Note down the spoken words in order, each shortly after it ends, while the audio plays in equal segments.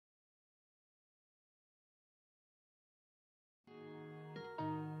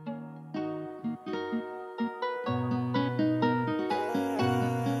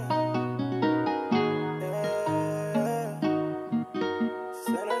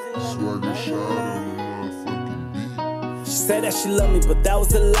Said that she love me, but that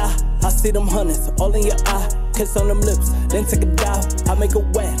was a lie. I see them hundreds all in your eye. Kiss on them lips, then take a dive. I make it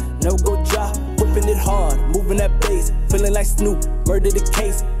wet, never go dry. Whipping it hard, moving that bass. Feeling like Snoop, murder the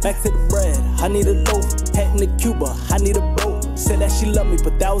case. Back to the bread, I need a loaf. Heading to Cuba, I need a boat. Said that she love me,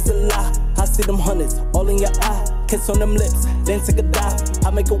 but that was a lie. I see them hundreds all in your eye. Kiss on them lips, then take a dive.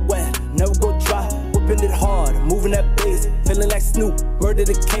 I make it wet, never go dry. Whipping it hard, moving that bass. Feeling like Snoop, murder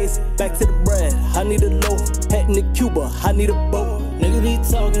the case. Back to the bread, I need a loaf. Heading to Cuba, I need a boat. Niggas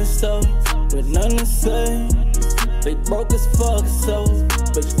be talking stuff with nothing to say. They broke as fuck, so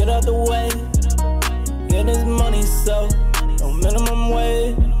bitch get out the way. Get this money, so no minimum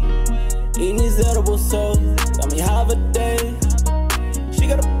wage. Eating these edibles, so got me half a day. She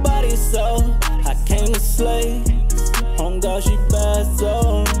got a body, so I came to slay. On God, she bad,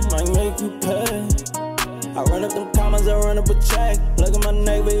 so might make you pay. I run up them commas, I run up a check. Look at my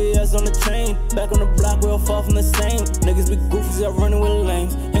neck, baby, ass on the chain. Back on the block, we all fall from the same. Niggas be goofies, I running with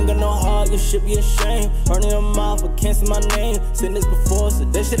lames. Ain't got no heart, you should be ashamed. Running your mouth, but can't see my name. Seen this before, so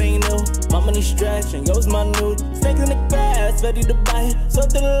that shit ain't new. My money stretch, and yours my nude. Snakes in the grass, ready to bite.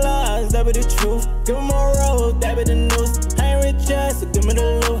 Something lies, that be the truth. Give me more road, that be the news. I ain't rich ass, so give me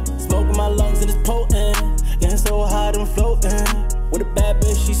the loot. Smoking my lungs and it's potent. Getting so hot, I'm floating. With a bad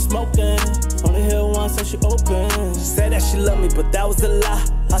bitch, she smoking. On the hill once, so she open. She said that she love me, but that was a lie.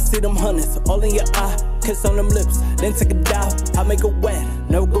 I see them hundreds all in your eye. Kiss on them lips, then take a dive. I make it wet,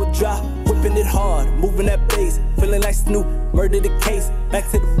 never go dry. Whipping it hard, moving that bass. Feeling like Snoop, murder the case.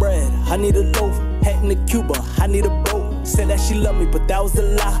 Back to the bread, I need a loaf. Heading to Cuba, I need a boat. Said that she love me, but that was a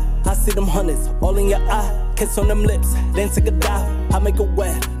lie. I see them hundreds all in your eye. Kiss on them lips, then take a dive. I make it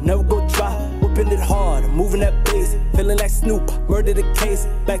wet, never go dry. Whipping it hard, moving that bass. Feeling like Snoop, murder the case.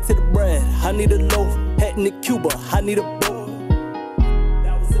 Back to the bread, I need a loaf. Heading to Cuba, I need a boat.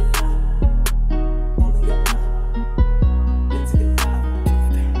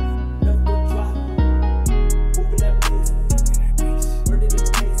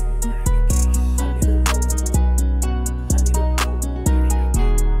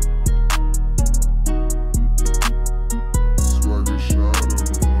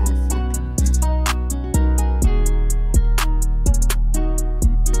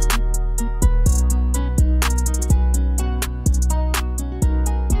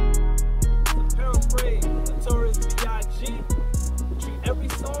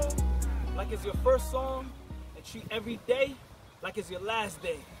 It's your first song, and treat every day like it's your last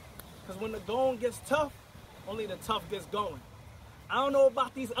day. Cause when the going gets tough, only the tough gets going. I don't know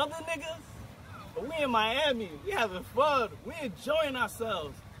about these other niggas, but we in Miami, we having fun, we enjoying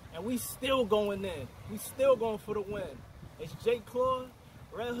ourselves, and we still going in. We still going for the win. It's Jae Claude,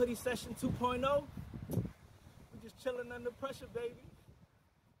 Red Hoodie Session 2.0. We just chilling under pressure, baby.